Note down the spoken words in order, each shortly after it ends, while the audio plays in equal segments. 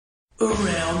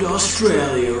Around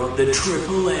Australia on the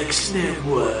Triple X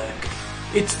network,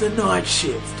 it's the night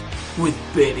shift with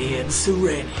Benny and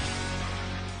Surenny.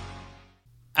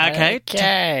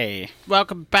 Okay.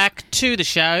 Welcome back to the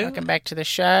show. Welcome back to the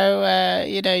show.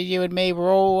 You and me,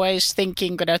 we're always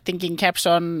thinking, got our thinking caps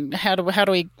on. How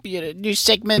do we, new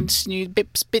segments, new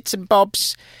bits and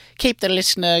bobs, keep the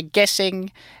listener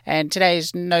guessing. And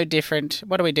today's no different.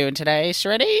 What are we doing today,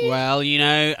 Surenny? Well,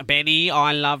 Benny,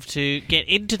 I love to get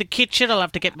into the kitchen. I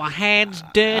love to get my hands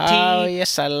dirty. Oh,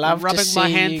 yes, I love rubbing to see my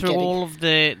hand you through getting... all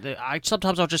of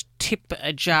sometimes I'll just tip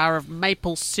a jar of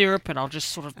maple syrup and I'll just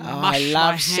sort of mush my hands. I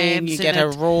love seeing you get a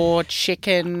raw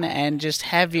chicken and just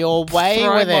have your way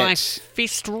Throw with my it.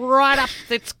 fist right up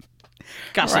its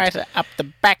gusset. Right up the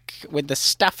back with the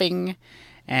stuffing.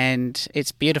 And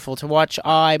it's beautiful to watch.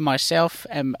 I, myself,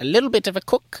 am a little bit of a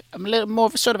cook. I'm a little more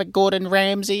of a sort of a Gordon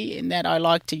Ramsay in that I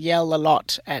like to yell a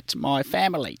lot at my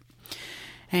family.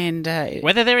 And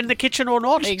whether they're in the kitchen or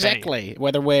not. Exactly. Benny.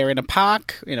 Whether we're in a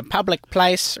park, in a public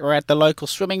place, or at the local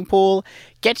swimming pool,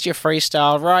 get your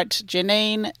freestyle right.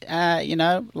 Janine,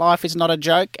 life is not a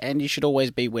joke and you should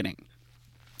always be winning.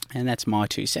 And that's my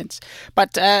 2 cents.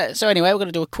 But, so anyway, we're going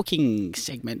to do a cooking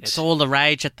segment. It's all the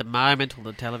rage at the moment, all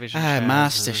the television shows.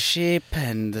 Mastership,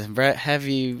 and have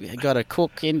you got a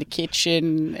cook in the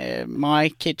kitchen? My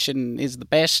kitchen is the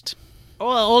best.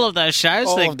 All of those shows.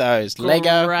 All of those.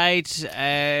 Lego. Great.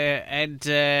 And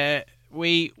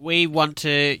we want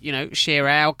to, share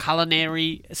our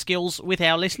culinary skills with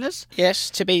our listeners. Yes,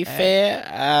 to be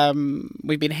fair,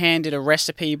 we've been handed a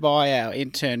recipe by our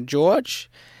intern, George.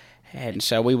 And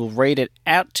so we will read it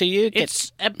out to you.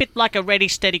 It's a bit like a ready,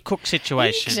 steady cook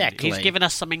situation. Exactly. He's given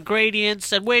us some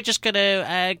ingredients, and we're just going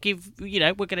to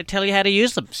we're going to tell you how to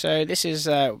use them. So this is,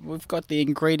 we've got the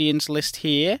ingredients list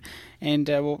here, and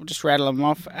we'll just rattle them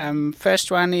off. First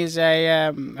one is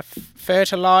a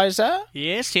fertilizer.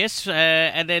 Yes,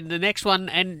 and then the next one,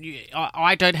 and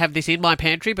I don't have this in my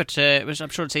pantry, but I'm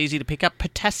sure it's easy to pick up,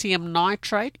 potassium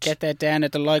nitrate. Get that down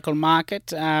at the local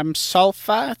market.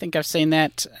 Sulfur, I think I've seen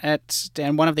that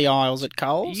down one of the aisles at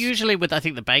Coles. Usually with, I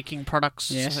think, the baking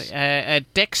products. Yes.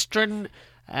 Dextrin.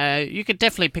 You could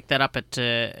definitely pick that up at,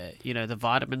 the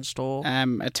vitamin store.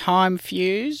 A time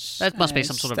fuse. That must be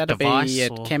some sort of that'll device. Be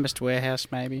at Chemist Warehouse,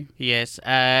 maybe. Yes.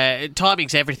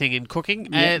 Timing's everything in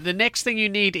cooking. Yeah. The next thing you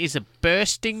need is a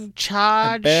bursting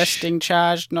charge.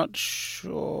 Not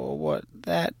sure what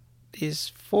that is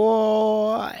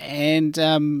for. And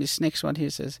this next one here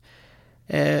says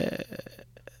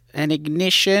an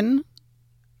ignition.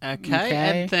 Okay.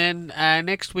 And then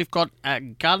next we've got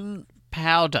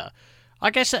gunpowder. I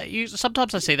guess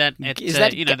sometimes I see that at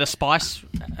the spice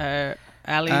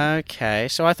alley. Okay,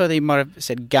 so I thought he might have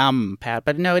said gum powder,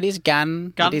 but no, it is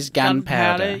it is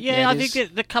gunpowder. Yeah, I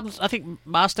think that comes. I think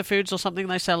Master Foods or something,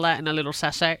 they sell that in a little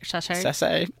sachet.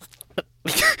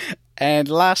 And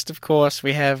last, of course,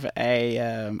 we have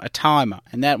a timer,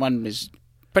 and that one is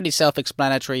pretty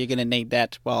self-explanatory. You're going to need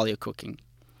that while you're cooking,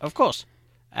 of course.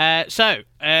 This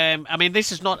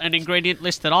is not an ingredient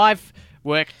list that I've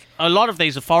worked. A lot of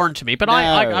these are foreign to me, but no.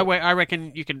 I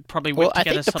reckon you can probably whip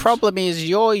together. I think the problem is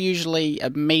you're usually a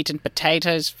meat and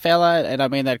potatoes fella, and I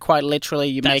mean that quite literally.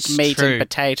 You make meat and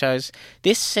potatoes.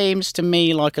 This seems to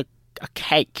me like a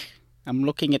cake. I'm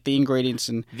looking at the ingredients,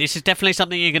 and this is definitely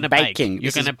something you're going to bake.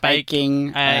 You're going to bake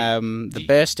the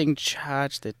bursting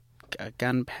charge, the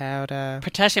gunpowder,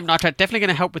 potassium nitrate, definitely going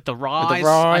to help with the rise.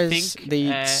 I think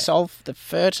the sulfur, the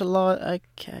fertilizer.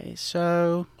 Okay,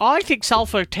 so I think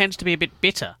sulfur tends to be a bit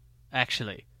bitter,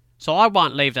 actually. So I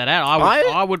won't leave that out.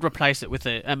 I would replace it with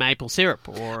a maple syrup.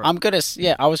 Or I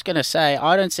was gonna say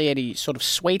I don't see any sort of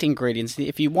sweet ingredients.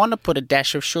 If you want to put a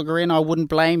dash of sugar in, I wouldn't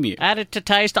blame you. Add it to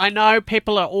taste. I know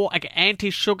people are all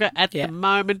anti-sugar at the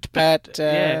moment, but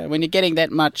when you're getting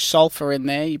that much sulfur in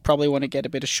there, you probably want to get a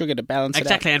bit of sugar to balance it out.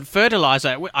 Exactly, and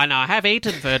fertilizer. I know I have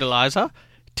eaten fertilizer.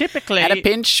 Typically, at a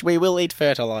pinch, we will eat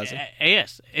fertilizer.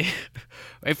 Yes, if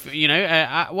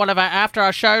after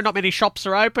our show, not many shops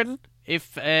are open.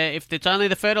 If it's only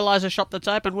the fertilizer shop that's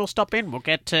open, we'll stop in. We'll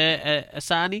get a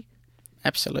sarnie.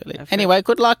 Absolutely. Anyway,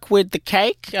 good luck with the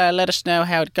cake. Let us know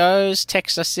how it goes.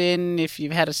 Text us in if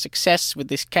you've had a success with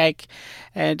this cake,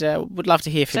 and we'd love to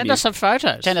hear from you. Send us some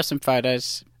photos. Send us some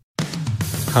photos.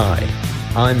 Hi,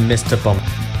 I'm Mr.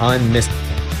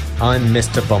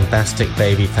 Bombastic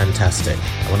Baby Fantastic.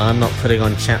 And when I'm not putting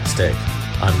on chapstick,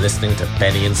 I'm listening to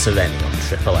Benny and Surenny on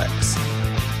Triple X.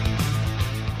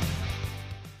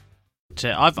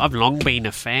 I've long been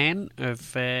a fan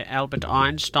of Albert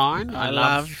Einstein. I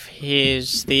love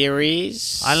his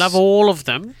theories. I love all of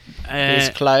them. His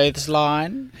clothes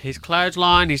line. His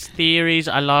clothesline, his theories.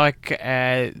 I like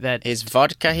that. His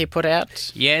vodka he put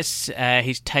out. Yes,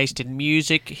 his taste in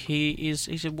music.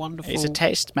 He's a wonderful... He's a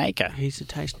taste maker. He's a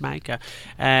taste maker.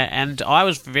 And I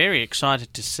was very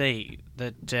excited to see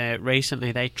that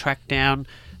recently they tracked down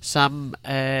some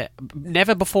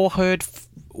never-before-heard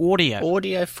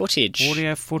audio footage.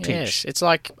 Yes, it's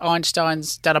like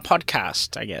Einstein's done a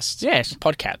podcast, I guess. Yes.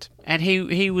 Podcast. And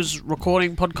he was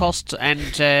recording podcasts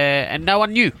and no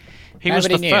one knew. Nobody was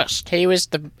the first. He was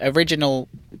the original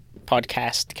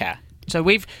podcaster. So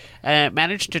we've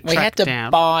managed to track down... We had to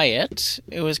buy it.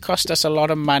 It was cost us a lot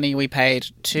of money. We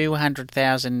paid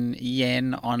 200,000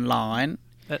 yen online.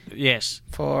 Yes.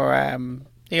 For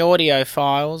the audio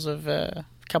files of a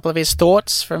couple of his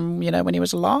thoughts from, when he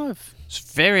was alive. It's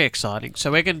very exciting.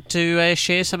 So we're going to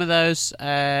share some of those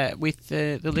with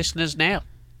the listeners now.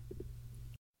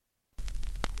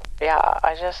 Yeah,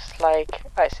 I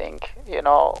think,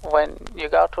 when you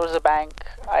go to the bank,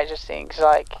 I just think,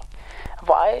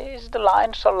 why is the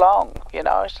line so long?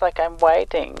 It's like I'm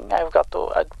waiting. I've got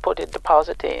to put a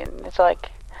deposit in. It's like,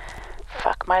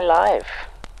 fuck my life.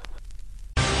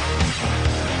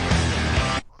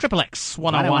 Triple X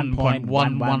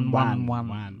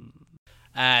 101.1111.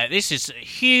 This is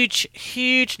huge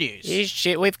news. Huge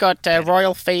shit. We've got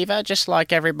royal fever, just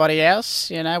like everybody else.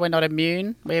 We're not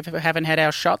immune. We haven't had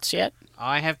our shots yet.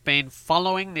 I have been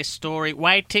following this story,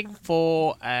 waiting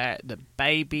for the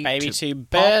baby to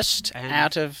burst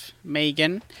out of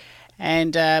Megan.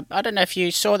 And I don't know if you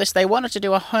saw this. They wanted to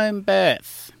do a home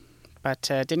birth, but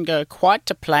didn't go quite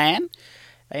to plan.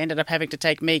 They ended up having to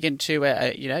take Megan to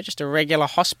just a regular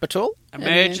hospital.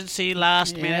 Emergency,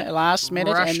 last minute. Rushed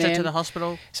and her to the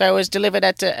hospital. So it was delivered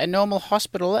at a normal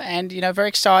hospital, and, very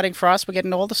exciting for us. We're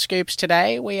getting all the scoops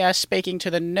today. We are speaking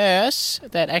to the nurse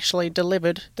that actually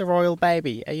delivered the royal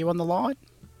baby. Are you on the line?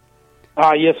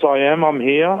 Yes, I am. I'm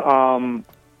here.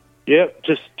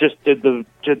 Just did the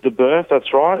birth.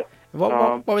 That's right.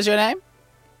 What was your name?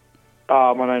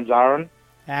 My name's Aaron.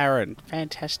 Aaron,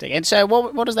 fantastic. And so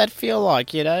what does that feel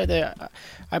like, I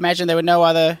imagine there were no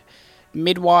other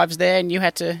midwives there and you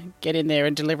had to get in there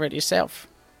and deliver it yourself.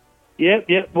 Yeah.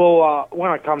 Well, when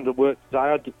I come to work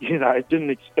today, I didn't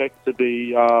expect to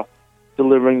be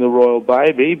delivering the royal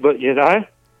baby, but,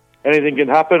 anything can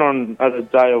happen on a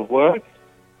day of work.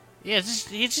 Yeah,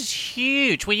 this is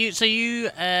huge. Was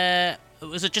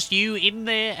it just you in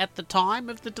there at the time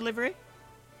of the delivery?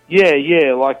 Yeah,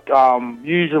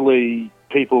 usually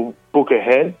people book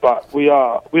ahead, but we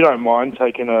don't mind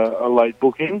taking a late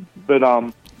booking. But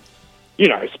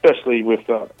especially with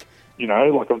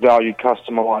like a valued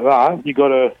customer like that, you got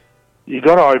to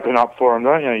open up for them,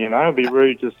 don't you? It'd be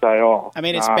rude to say, oh. I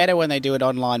mean, it's better when they do it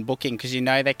online booking because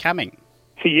they're coming.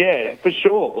 Yeah, for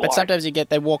sure. But sometimes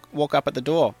they walk up at the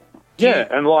door. Yeah,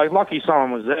 and lucky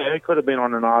someone was there. It could have been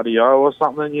on an RDO or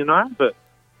something, but.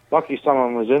 Lucky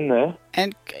someone was in there.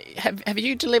 And have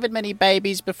you delivered many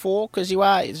babies before? Because you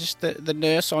are just the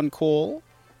nurse on call.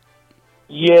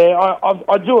 Yeah,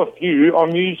 I do a few.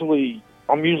 I'm usually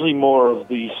more of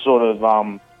the sort of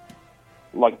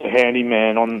like the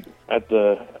handyman at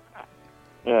the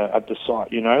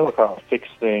site. Like I fix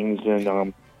things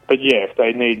and. But yeah, if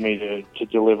they need me to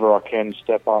deliver, I can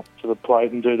step up to the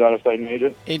plate and do that if they need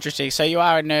it. Interesting. So you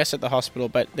are a nurse at the hospital,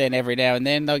 but then every now and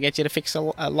then they'll get you to fix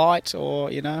a light or,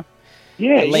 a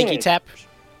leaky tap.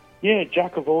 Yeah,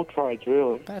 jack of all trades,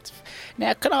 really.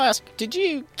 Now, can I ask, did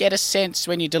you get a sense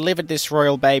when you delivered this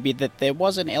royal baby that there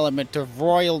was an element of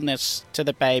royalness to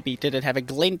the baby? Did it have a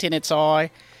glint in its eye?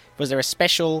 Was there a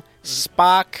special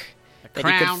spark that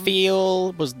you could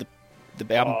feel? Was the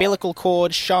umbilical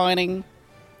cord shining?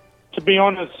 To be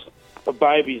honest, a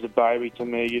baby's a baby to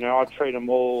me. I treat them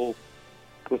all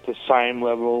with the same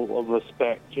level of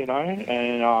respect, and,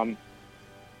 I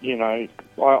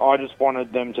just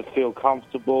wanted them to feel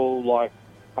comfortable, like,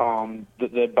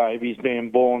 that their baby's being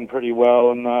born pretty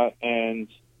well and that, and,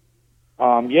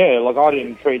 I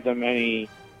didn't treat them any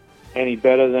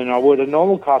better than I would a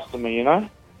normal customer,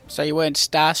 So you weren't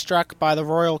starstruck by the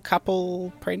royal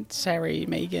couple, Prince Harry,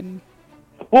 Meghan?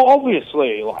 Well,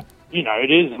 obviously,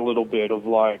 it is a little bit of,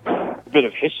 a bit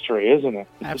of history, isn't it?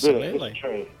 It's Absolutely. A bit of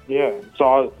history, yeah.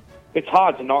 So it's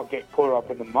hard to not get caught up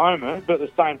in the moment, but at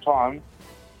the same time,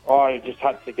 I just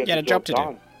had to get the job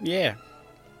done. Yeah.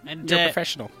 And you're a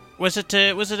professional. Was it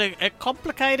a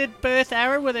complicated birth,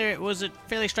 Aaron? Was it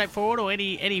fairly straightforward, or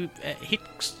any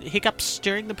hiccups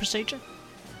during the procedure?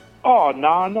 Oh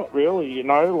no, not really.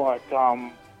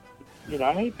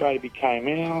 Baby came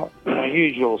out,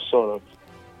 usual sort of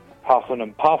huffing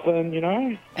and puffing, you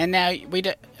know. And now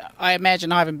I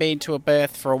imagine I haven't been to a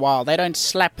birth for a while. They don't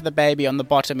slap the baby on the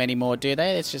bottom anymore, do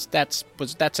they? It's just that's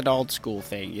an old school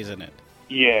thing, isn't it?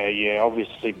 Yeah.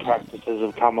 Obviously, practices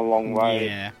have come a long way.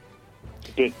 Yeah. It's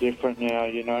a bit different now,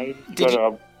 you know. You've got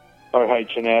a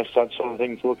OH&S, that sort of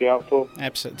thing to look out for.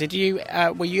 Absolutely.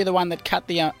 Were you the one that cut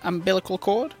the umbilical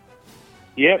cord?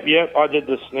 Yep. I did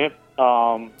the snip.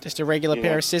 Just a regular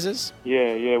pair of scissors?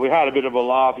 Yeah. We had a bit of a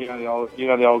laugh,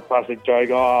 the old classic joke.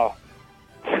 Oh,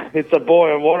 it's a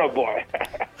boy and what a boy.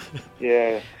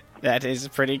 Yeah. That is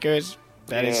pretty good.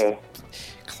 That is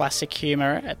classic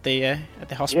humour at the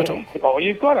hospital. Yeah. Oh,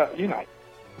 you've got to,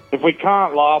 if we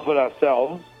can't laugh at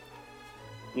ourselves,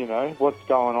 what's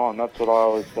going on? That's what I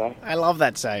always say. I love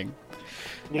that saying.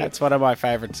 Yeah. That's one of my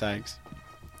favourite sayings.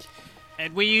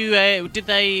 And were you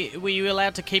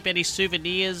allowed to keep any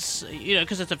souvenirs?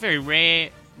 Because it's a very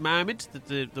rare moment that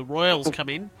the royals come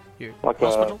in here at the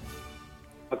hospital.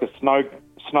 Like a snow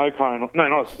cone. No,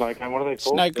 not a snow cone. What are they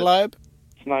called? Snow globe.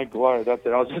 Snow globe. That's it.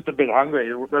 I was just a bit hungry.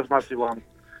 That must be why I'm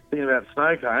thinking about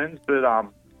snow cones. But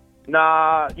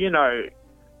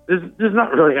there's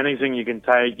not really anything you can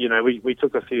take. We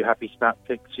took a few happy snap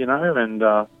pics. And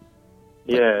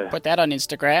yeah. Put that on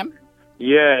Instagram.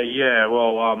 Yeah.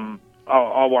 Well,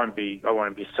 I won't be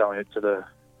selling it to the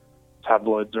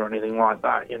tabloids or anything like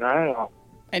that,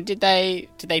 And did they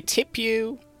tip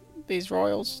you, these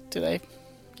royals? Do they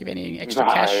give any extra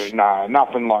cash? No,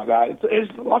 nothing like that.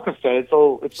 It's like I said, it's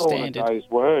all in a day's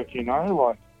work,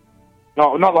 Like,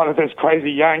 not like there's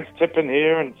crazy Yanks tipping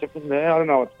here and tipping there. I don't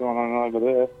know what's going on over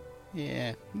there.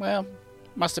 Yeah. Well,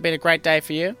 must have been a great day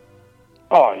for you.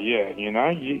 Oh yeah,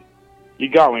 you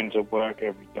go into work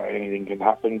every day. Anything can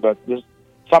happen, but there's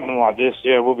something like this,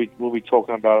 we'll be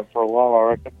talking about it for a while, I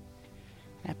reckon.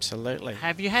 Absolutely.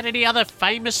 Have you had any other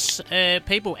famous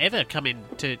people ever come in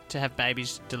to have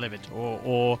babies delivered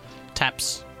or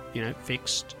taps,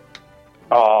 fixed?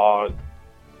 Oh,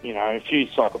 a few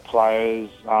soccer players,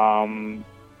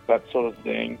 that sort of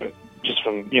thing, but just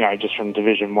from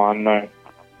Division 1, no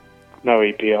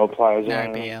EPL players. No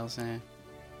EPLs, no.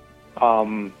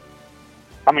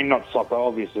 I mean, not soccer,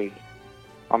 obviously.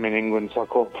 I'm in England, so I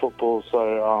call it football,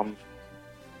 so,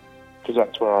 because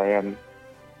that's where I am.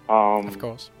 Of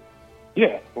course.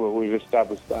 Yeah, well, we've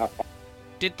established that.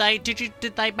 Did they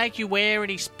make you wear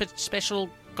any special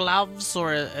gloves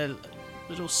or a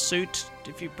little suit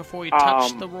before you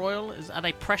touched the royal? Are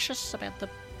they precious about the...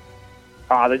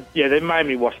 They made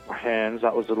me wash my hands.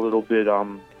 That was a little bit,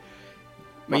 Were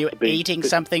you eating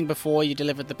something before you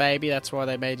delivered the baby? That's why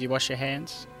they made you wash your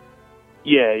hands?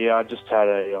 Yeah, I just had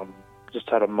a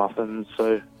muffin,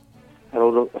 so had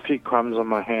a few crumbs on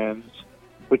my hands,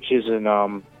 which isn't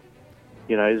ideal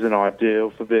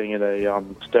for being in a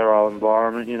sterile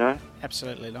environment,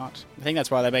 Absolutely not. I think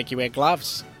that's why they make you wear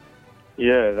gloves.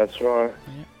 Yeah, that's right.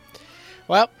 Yeah.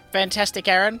 Well, fantastic,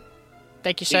 Aaron.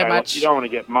 Thank you so much. You don't want to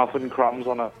get muffin crumbs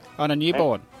on a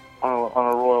newborn, on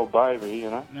a royal baby,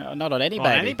 No, not on any baby.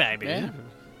 On any baby, yeah.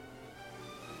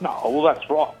 No, well, that's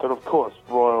right. But of course,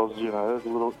 royals,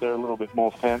 they're a little bit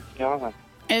more fancy, aren't they?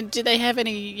 And do they have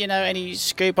any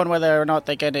scoop on whether or not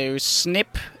they're going to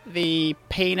snip the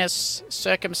penis,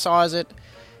 circumcise it?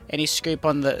 Any scoop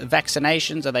on the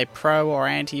vaccinations? Are they pro or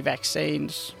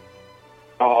anti-vaccines?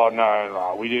 Oh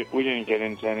no, we didn't get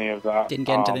into any of that. Didn't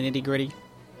get into the nitty gritty.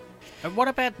 And what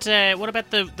about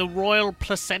the royal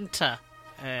placenta,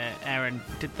 Aaron?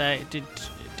 Did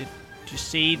you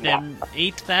see them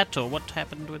eat that, or what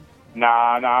happened with?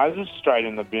 Nah, it was just straight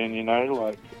in the bin,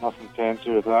 like nothing fancy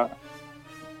with that.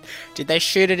 Did they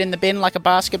shoot it in the bin like a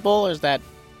basketball, or is that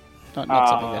not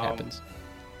something that happens?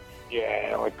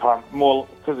 Yeah, like more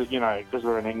because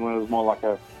we're in England, it was more like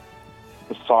a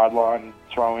sideline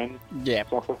throw in. Yeah.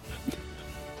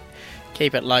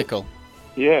 Keep it local.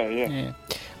 Yeah.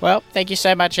 Well, thank you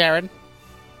so much, Aaron.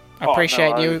 I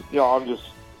appreciate you. Yeah, I'm just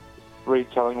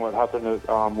retelling what happened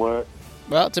at work.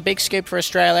 Well, it's a big scoop for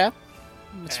Australia.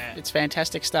 It's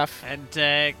fantastic stuff. And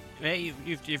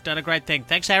you've done a great thing.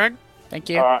 Thanks, Aaron. Thank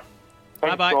you. All right.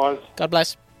 Thanks, Bye-bye. guys. God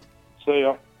bless. See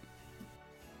ya.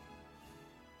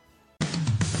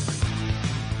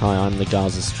 Hi, I'm the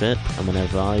Gaza Strip, and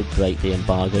whenever I break the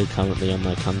embargo currently on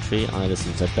my country, I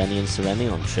listen to Benny and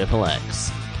Surenny on Triple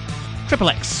X. Triple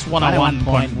X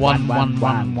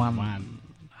 101.1111.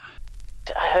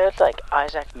 I heard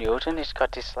Isaac Newton has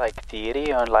got this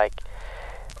theory on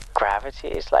gravity.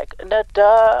 It's no,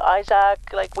 duh, Isaac,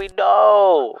 we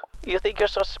know. You think you're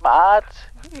so smart?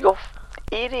 You're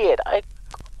idiot.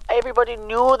 Everybody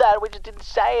knew that, we just didn't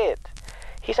say it.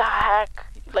 He's a hack.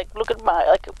 Look at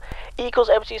my, equals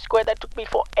MC squared, that took me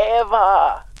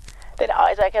forever. Then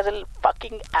Isaac has a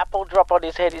fucking apple drop on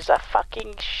his head. He's a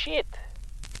fucking shit.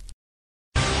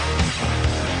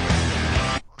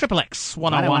 Triple X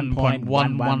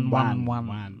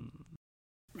 101.1111.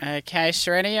 Okay,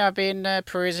 Surenny, I've been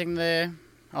perusing the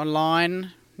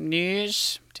online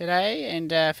news today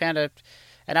and found an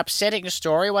upsetting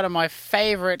story. One of my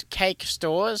favourite cake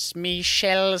stores,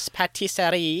 Michel's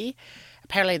Patisserie.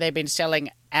 Apparently they've been selling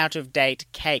out-of-date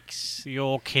cakes.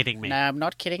 You're kidding me. No, I'm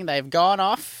not kidding. They've gone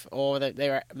off, or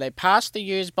they passed the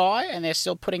use-by, and they're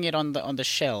still putting it on the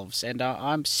shelves. And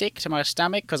I'm sick to my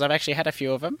stomach because I've actually had a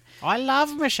few of them. I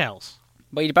love Michel's.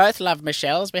 We both love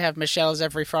Michel's. We have Michel's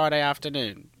every Friday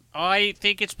afternoon. I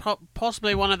think it's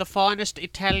possibly one of the finest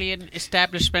Italian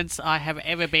establishments I have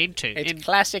ever been to. It's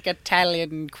classic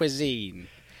Italian cuisine.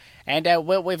 And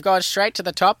we've gone straight to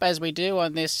the top, as we do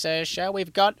on this show.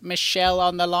 We've got Michel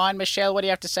on the line. Michel, what do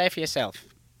you have to say for yourself?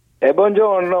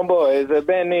 Buongiorno, boys.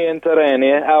 Benny and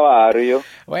Surenny. How are you?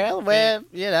 Well, we're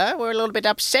a little bit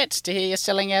upset to hear you're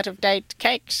selling out-of-date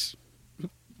cakes.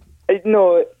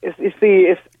 No,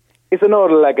 it's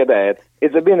not like that.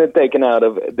 It's been taken out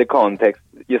of the context,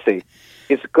 you see.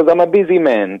 It's because I'm a busy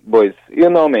man, boys. You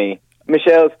know me.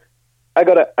 Michel's, I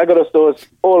got a stores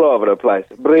all over the place.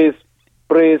 Breeze,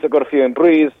 I got a few in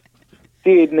Breeze,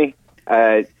 Sydney,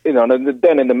 then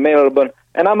in the Melbourne.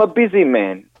 And I'm a busy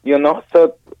man,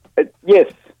 So,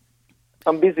 yes,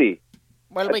 I'm busy.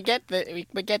 Well, we get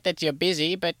that you're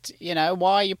busy, but,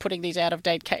 why are you putting these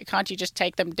out-of-date cakes? Can't you just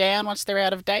take them down once they're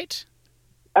out of date?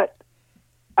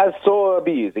 I'm so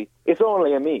busy. It's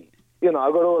only me. I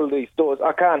got all these stores.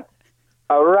 I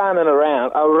run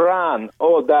around. I run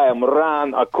all day. I'm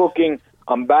cooking.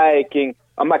 I'm baking.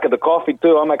 I'm making the coffee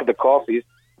too. I make the coffees.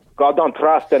 I don't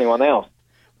trust anyone else.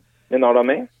 You know what I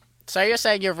mean? So you're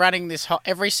saying you're running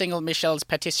every single Michel's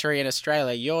Patisserie in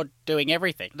Australia. You're doing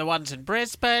everything. The ones in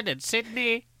Brisbane and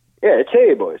Sydney. Yeah,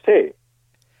 hey, boys, hey.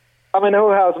 I mean,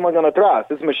 who else am I going to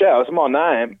trust? It's Michel. It's my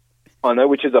name. I know,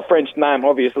 which is a French name,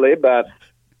 obviously, but...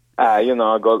 I'm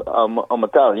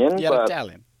Italian. You're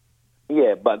Italian.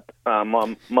 Yeah, but my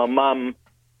mum,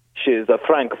 she's a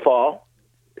Francophile.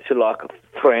 She like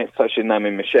French, so she named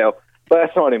me Michel. But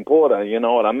that's not important, you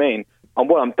know what I mean? And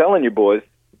what I'm telling you, boys,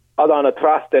 I don't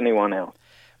trust anyone else.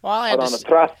 Well, I don't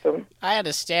trust them. I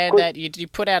understand that you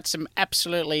put out some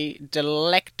absolutely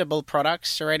delectable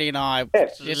products. Surenny and I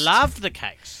just love the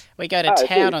cakes. We go to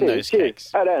town on those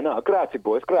cakes. I don't know. Grazie,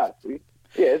 boys. Grazie.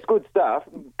 Yeah, it's good stuff.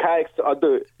 Cakes, I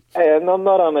do. And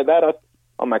not only that,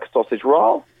 I make a sausage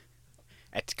roll.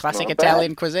 It's classic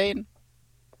Italian cuisine.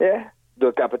 Yeah, do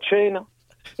a cappuccino.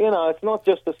 It's not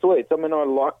just the sweets. I mean, I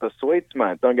like the sweets,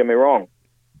 mate. Don't get me wrong.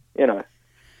 A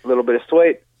little bit of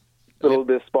sweet, a little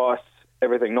bit of spice,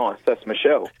 everything nice. That's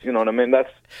Michel. You know what I mean?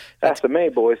 That's to me,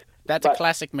 boys. That's a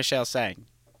classic Michel saying.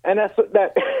 And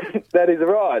that is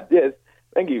right, yes.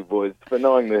 Thank you, boys, for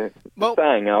knowing the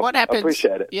saying. What happens, I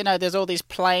appreciate it. There's all these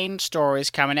plain stories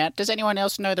coming out. Does anyone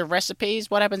else know the recipes?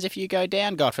 What happens if you go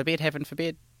down? God forbid, heaven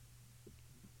forbid.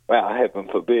 Well, heaven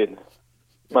forbid.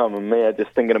 Mamma mia,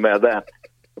 just thinking about that.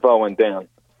 If I went down,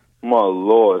 my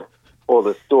Lord, all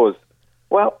the stores.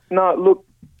 Well, no, look,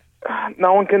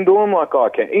 no one can do them like I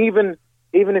can. Even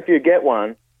if you get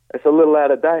one, it's a little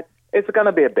out of date. It's going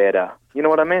to be better. You know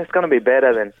what I mean? It's going to be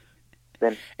better than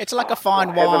it's like a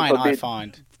fine wine, I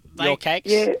find. Your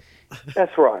cakes? Yeah,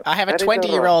 that's right. I have a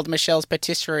 20-year-old Michel's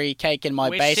Patisserie cake in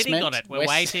my basement. We're sitting on it. We're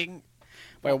waiting.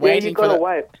 We're waiting you've got to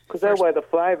wait, because that way the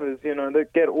flavours, they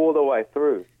get all the way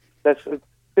through. That's a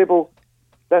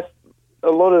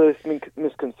lot of this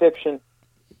misconception.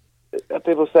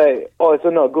 People say, it's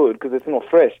not good because it's not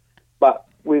fresh. But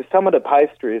with some of the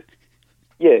pastries,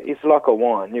 it's like a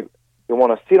wine. You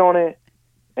want to sit on it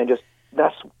and just,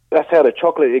 that's how the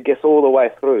chocolate, it gets all the way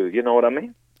through. You know what I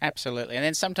mean? Absolutely. And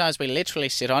then sometimes we literally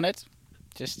sit on it,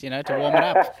 just, to warm it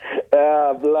up.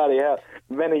 Bloody hell.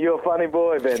 Benny, you're a funny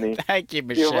boy, Benny. Thank you,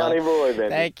 Michel. You're a funny boy, Benny.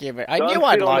 Thank you. I knew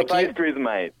I'd like you. Don't sit on the pastries,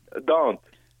 mate. Don't.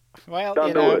 Well,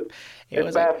 Don't do it.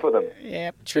 It's bad for them.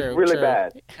 Yeah, true. It's really true.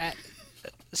 bad.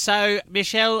 So,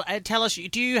 Michel, tell us,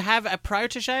 do you have a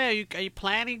protege? Are you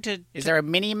planning to... Is there a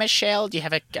mini Michel? Do you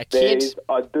have a kid?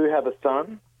 I do have a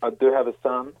son.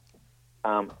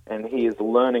 And he is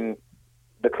learning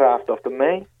the craft after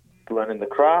me, learning the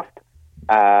craft.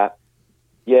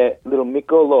 Little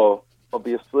Michel,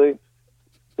 obviously,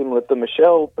 similar to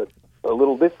Michel, but a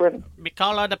little different.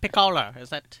 Micholo the Piccolo, is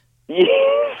that... Yeah,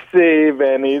 see,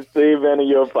 Benny,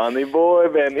 you're a funny boy,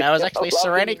 Benny. That was actually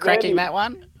Surenny cracking that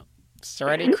one.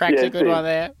 Surenny cracked a good one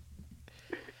there.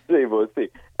 See, boy, see.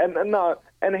 And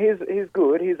he's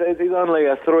good. He's only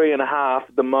a 3.5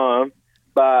 at the moment,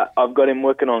 but I've got him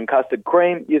working on custard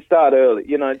cream. You start early,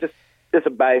 just a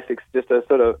basics, just a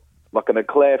sort of like an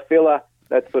eclair filler,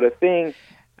 that sort of thing.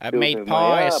 A Fills meat me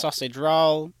pie, a up. sausage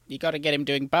roll. You got to get him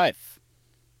doing both.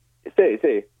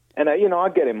 See. And, I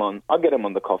get him on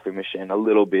the coffee machine a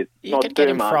little bit. You not can get too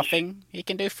him much. frothing. You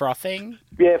can do frothing.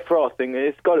 Yeah, frosting.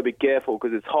 It's got to be careful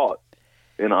because it's hot.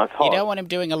 It's hot. You don't want him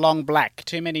doing a long black.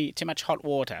 Too much hot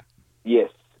water. Yes.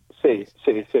 See.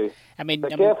 I mean, Be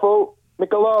careful,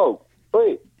 Michel,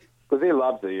 please. Because he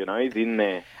loves it, he's in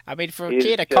there. I mean, for a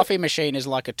kid, a coffee machine is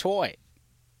like a toy.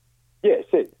 Yeah,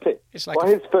 see. It's like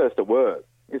his first word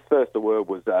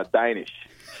was Danish.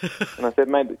 And I said,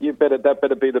 mate, that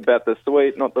better be about the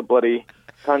sweet, not the bloody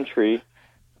country.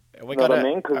 We got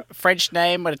a French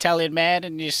name, an Italian man,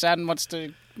 and your son wants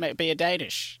to be a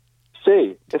Danish.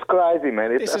 See, it's crazy,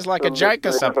 man. This is like a joke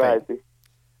or something. Crazy.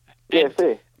 Yeah,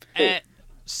 see.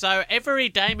 So every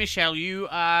day, Michel,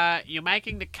 you're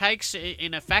making the cakes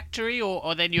in a factory,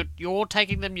 or then you're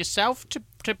taking them yourself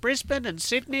to Brisbane and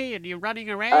Sydney, and you're running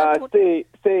around. See,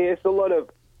 it's a lot of.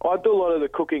 I do a lot of the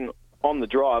cooking on the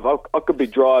drive. I could be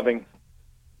driving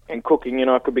and cooking.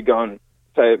 I could be going.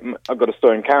 Say, I've got a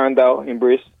store in Carindale, in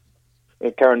Bris,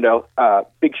 Carindale,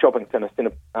 big shopping centre,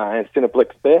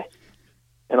 Cineplex there,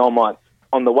 and I might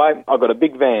on the way. I've got a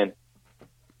big van.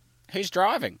 Who's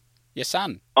driving? Your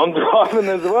son. I'm driving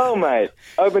as well, mate.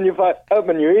 Open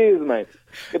your ears, mate.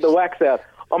 Get the wax out.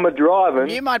 I'm a driving.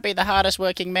 You might be the hardest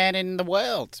working man in the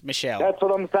world, Michel. That's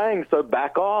what I'm saying, so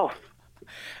back off.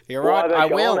 You're right, I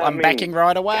will. I'm backing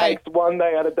right away. Takes one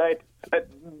day out of date.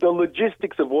 The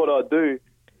logistics of what I do.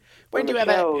 When do you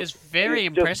ever... It's very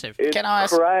impressive. Can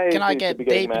I get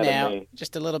deep now?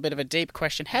 Just a little bit of a deep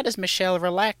question. How does Michel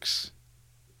relax?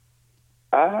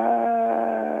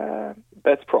 That's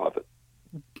private.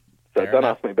 So don't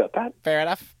ask me about that. Fair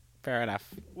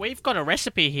enough. We've got a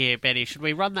recipe here, Benny. Should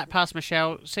we run that past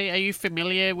Michel? See, are you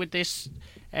familiar with this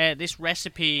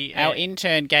recipe? Our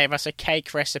intern gave us a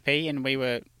cake recipe, and we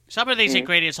were... Some of these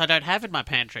ingredients I don't have in my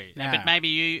pantry, No. but maybe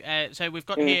you... so we've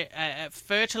got here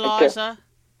fertiliser. Okay.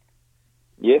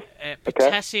 Yes.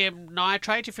 Potassium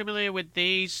nitrate. You familiar with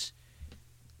these?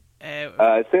 It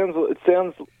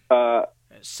sounds.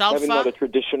 Sulfur. Maybe not a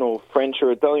traditional French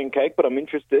or Italian cake, but I'm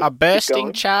interested. A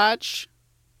bursting charge.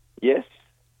 Yes.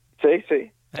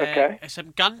 See. Okay.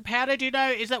 Some gunpowder. Do you know?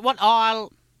 Is that what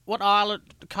aisle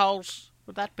at Coles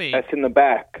would that be? That's in the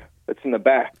back.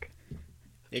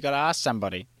 You got to ask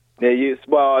somebody. Yeah. You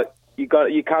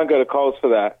can't go to Coles for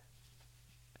that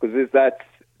because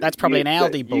that's probably an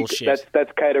Aldi bullshit.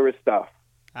 That's caterer stuff.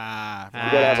 You got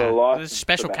to have a license. It's a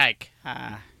special cake.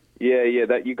 Yeah.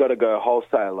 That you got to go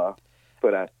wholesaler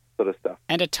for that sort of stuff.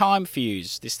 And a time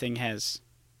fuse. This thing has.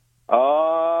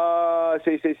 Oh,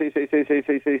 see.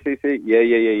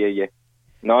 Yeah.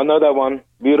 No, I know that one.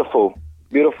 Beautiful.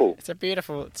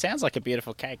 It sounds like a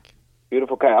beautiful cake.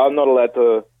 Beautiful cake. I'm not allowed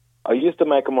to. I used to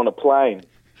make them on a plane,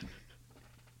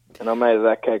 and I made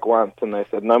that cake once, and they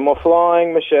said no more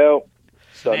flying, Michel.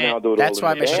 So now I do it. That's all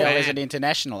why in the Michel van. isn't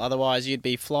international. Otherwise, you'd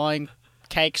be flying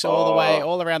cakes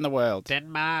all around the world.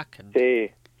 Denmark. And...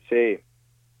 See.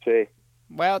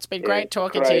 Well, it's been great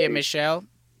talking to you, Michel.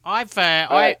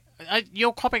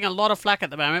 You're copping a lot of flack at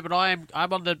the moment, but I'm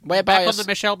on the on the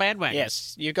Michel bandwagon.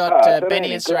 Yes, you got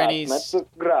Benny and Surenny's.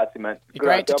 Grazie, man.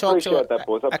 Great to talk to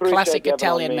a classic you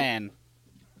Italian man.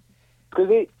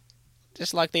 Because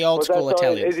just like the old school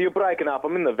Italians. You're breaking up.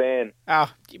 I'm in the van. Oh,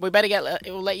 we better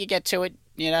we'll let you get to it.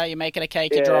 You're making a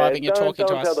cake, you're driving, you're talking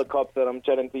to us. Don't tell the cops that I'm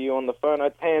chatting to you on the phone.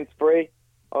 It's hands-free,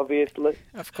 obviously.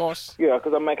 Of course. Yeah,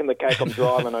 because I'm making the cake, I'm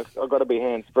driving. I've got to be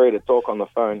hands-free to talk on the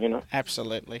phone,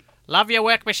 Absolutely. Love your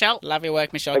work, Michel. Keep it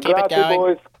going. Grazie,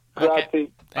 boys. Okay.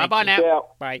 Grazie. Bye-bye now. Ciao.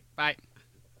 Bye.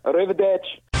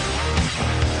 Arrivederci.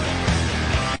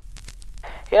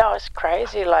 It's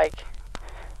crazy.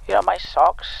 My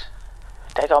socks,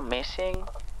 they go missing.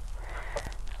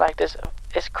 This,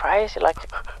 it's crazy.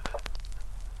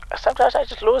 Sometimes I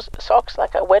just lose socks.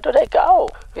 Where do they go?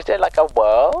 Is there a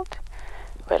world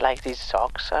where these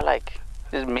socks are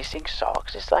these missing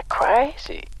socks? It's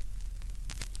crazy.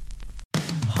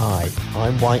 Hi,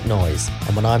 I'm White Noise,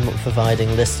 and when I'm not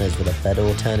providing listeners with a better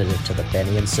alternative to the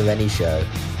Benny and Surenny show,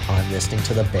 I'm listening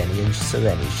to the Benny and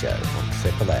Surenny show on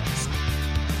Triple X.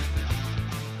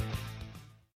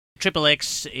 Triple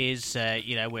X is,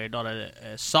 we're not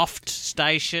a soft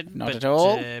station. Not at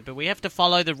all. But we have to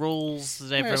follow the rules.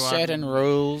 There are certain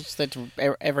rules that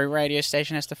every radio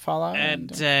station has to follow. And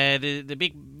the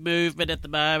big movement at the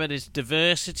moment is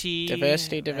diversity.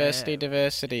 Diversity.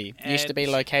 Used to be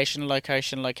location.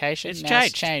 It's now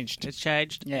changed. It's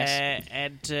changed. Yes.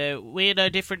 And we're no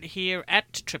different here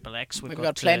at Triple X. We've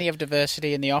got plenty of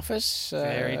diversity in the office.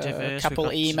 Very diverse. A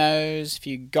couple emos, a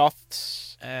few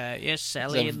goths. Yes,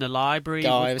 Sally in the library.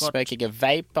 Guy was smoking a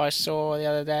vape I saw the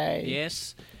other day.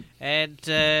 Yes. And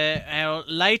our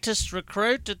latest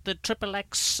recruit at the Triple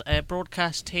X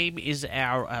broadcast team is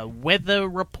our weather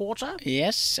reporter.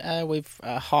 Yes, we've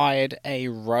hired a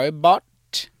robot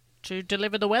to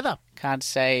deliver the weather. Can't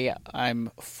say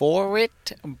I'm for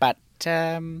it, but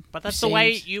that's the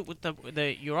way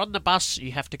you're on the bus.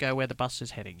 You have to go where the bus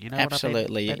is heading. You know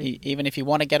absolutely. what I mean? Even if you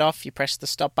want to get off, you press the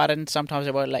stop button. Sometimes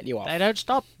it won't let you off. They don't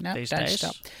stop. No, these don't days.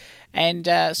 Stop. And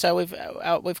so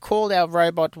we've called our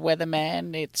robot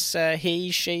weatherman. It's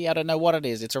he, she. I don't know what it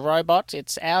is. It's a robot.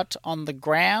 It's out on the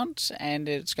ground, and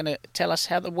it's going to tell us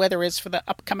how the weather is for the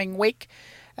upcoming week.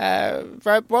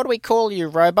 What do we call you,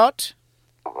 robot?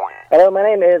 Hello, my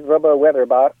name is Robo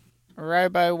Weatherbot.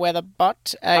 Robo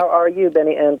Weatherbot. How are you,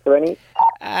 Benny and Surenny?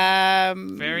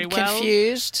 Very well.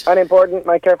 Confused. Unimportant.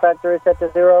 My care factor is set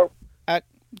to 0.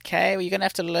 Okay, well, you're going to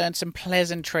have to learn some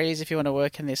pleasantries if you want to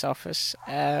work in this office.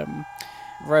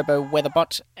 Robo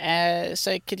Weatherbot.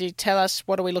 So could you tell us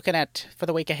what are we looking at for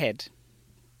the week ahead?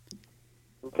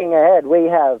 Looking ahead, we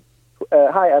have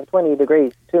a high of 20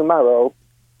 degrees tomorrow,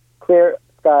 clear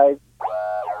skies,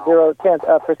 0 chance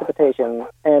of precipitation,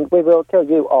 and we will kill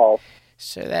you all.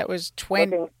 So that was 20...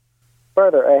 Looking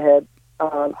further ahead,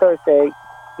 on Thursday,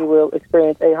 you will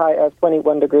experience a high of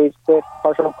 21 degrees with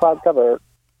partial cloud cover.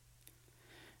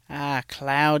 Ah,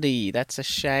 cloudy. That's a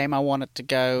shame. I wanted to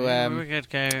go, we're going to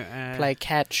go play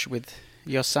catch with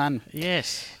your son.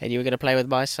 Yes. And you were going to play with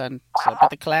my son. So, but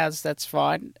the clouds, that's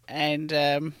fine. And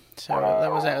so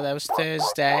that was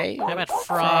Thursday. How about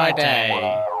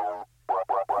Friday?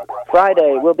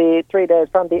 Friday will be 3 days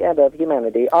from the end of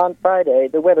humanity. On Friday,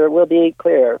 the weather will be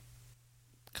clear.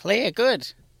 Clear,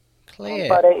 good. Clear.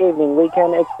 On Friday evening, we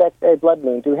can expect a blood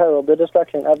moon to herald the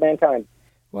destruction of mankind.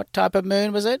 What type of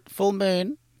moon was it? Full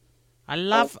moon? I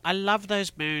love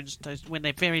those moons, when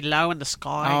they're very low in the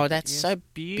sky. Oh, that's so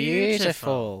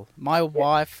beautiful. My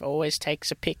wife always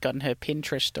takes a pic on her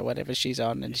Pinterest or whatever she's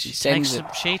on, and she sends it.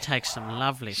 She takes some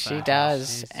lovely photos. She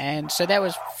does. And so that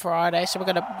was Friday. So we're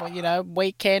going to,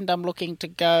 weekend, I'm looking to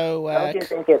go... Don't you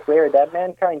think it's weird that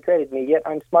mankind created me, yet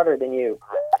I'm smarter than you?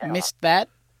 Missed that.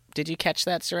 Did you catch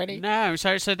that, Surenny? No.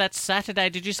 So that's Saturday.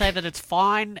 Did you say that it's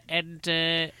fine and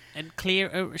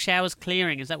clear? Showers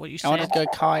clearing. Is that what you said? I wanted to go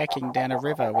kayaking down a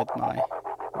river with my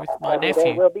nephew.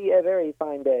 It will be a very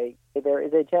fine day. There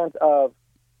is a chance of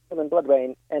human blood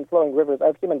rain and flowing rivers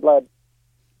of human blood.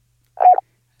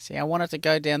 See, I wanted to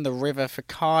go down the river for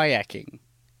kayaking.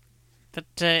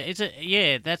 But is it?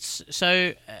 Yeah, that's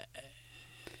so.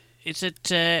 Is it?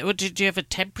 Do you have a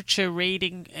temperature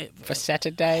reading for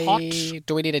Saturday? Hot?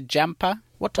 Do we need a jumper?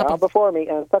 What type of? Before me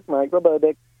and suck my robo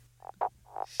dick.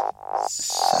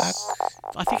 Suck.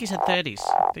 I think he said 30s.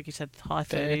 I think he said high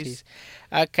 30s.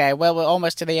 Okay, well, we're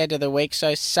almost to the end of the week.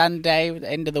 So Sunday,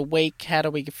 end of the week, how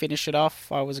do we finish it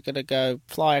off? I was going to go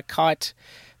fly a kite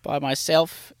by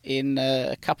myself in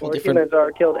a couple of different... Humans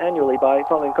are killed annually by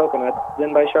falling coconuts,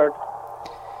 then by sharks.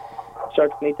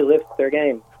 Sharks need to lift their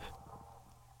game.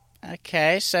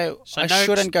 Okay, so I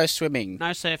shouldn't go swimming. No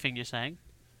surfing, you're saying?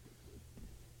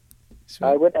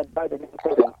 I would advise against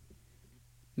surfing.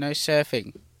 No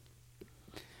surfing.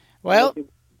 Well... You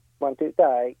want to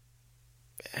die.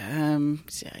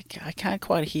 See, I can't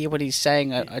quite hear what he's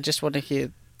saying. I just want to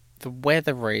hear the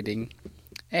weather reading.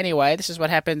 Anyway, this is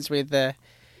what happens with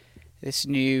this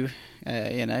new,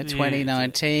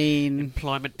 2019...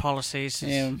 employment policies.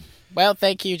 Yeah. Well,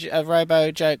 thank you,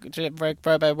 Robo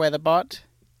Weatherbot.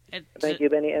 Thank you,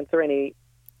 Benny and Surenny.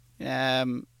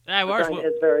 No worries.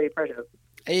 It's very precious.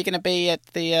 Are you going to be at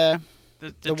the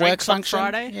work function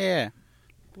on Friday? Yeah.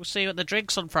 We'll see you at the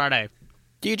drinks on Friday.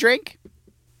 Do you drink?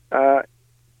 I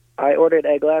ordered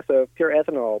a glass of pure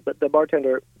ethanol, but the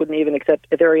bartender wouldn't even accept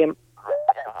Ethereum.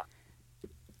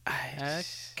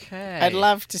 Okay. I'd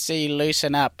love to see you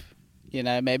loosen up.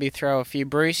 Maybe throw a few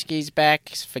brewskis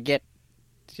back, forget,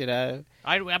 I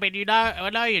mean, I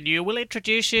know you knew. We'll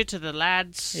introduce you to the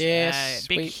lads. Yes.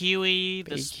 Big Huey,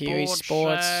 the sports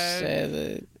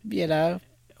show.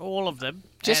 All of them.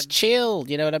 Just chill,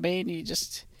 you know what I mean?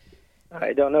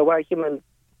 I don't know why humans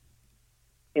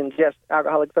ingest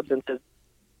alcoholic substances.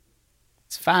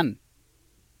 It's fun.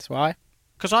 That's why.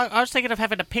 Because I was thinking of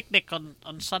having a picnic on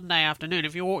Sunday afternoon.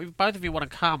 If both of you want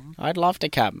to come. I'd love to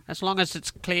come. As long as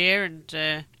it's clear and...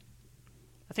 I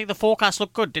think the forecast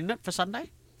looked good, didn't it, for Sunday?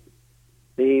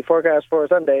 The forecast for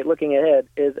Sunday, looking ahead,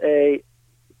 is the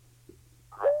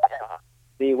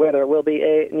weather will be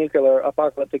a nuclear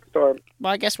apocalyptic storm.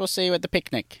 Well, I guess we'll see you at the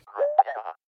picnic.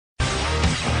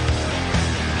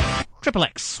 Triple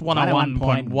X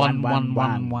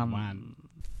 101.1111.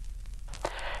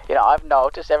 I've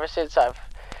noticed ever since I've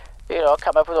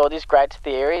come up with all these great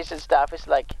theories and stuff. It's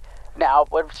like, now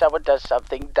when someone does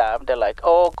something dumb, they're like,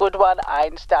 oh, good one,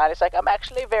 Einstein. It's like, I'm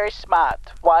actually very smart.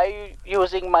 Why are you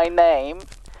using my name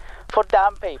for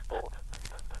dumb people?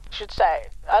 You should say,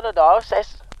 I don't know,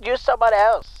 use someone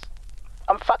else.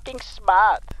 I'm fucking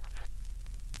smart.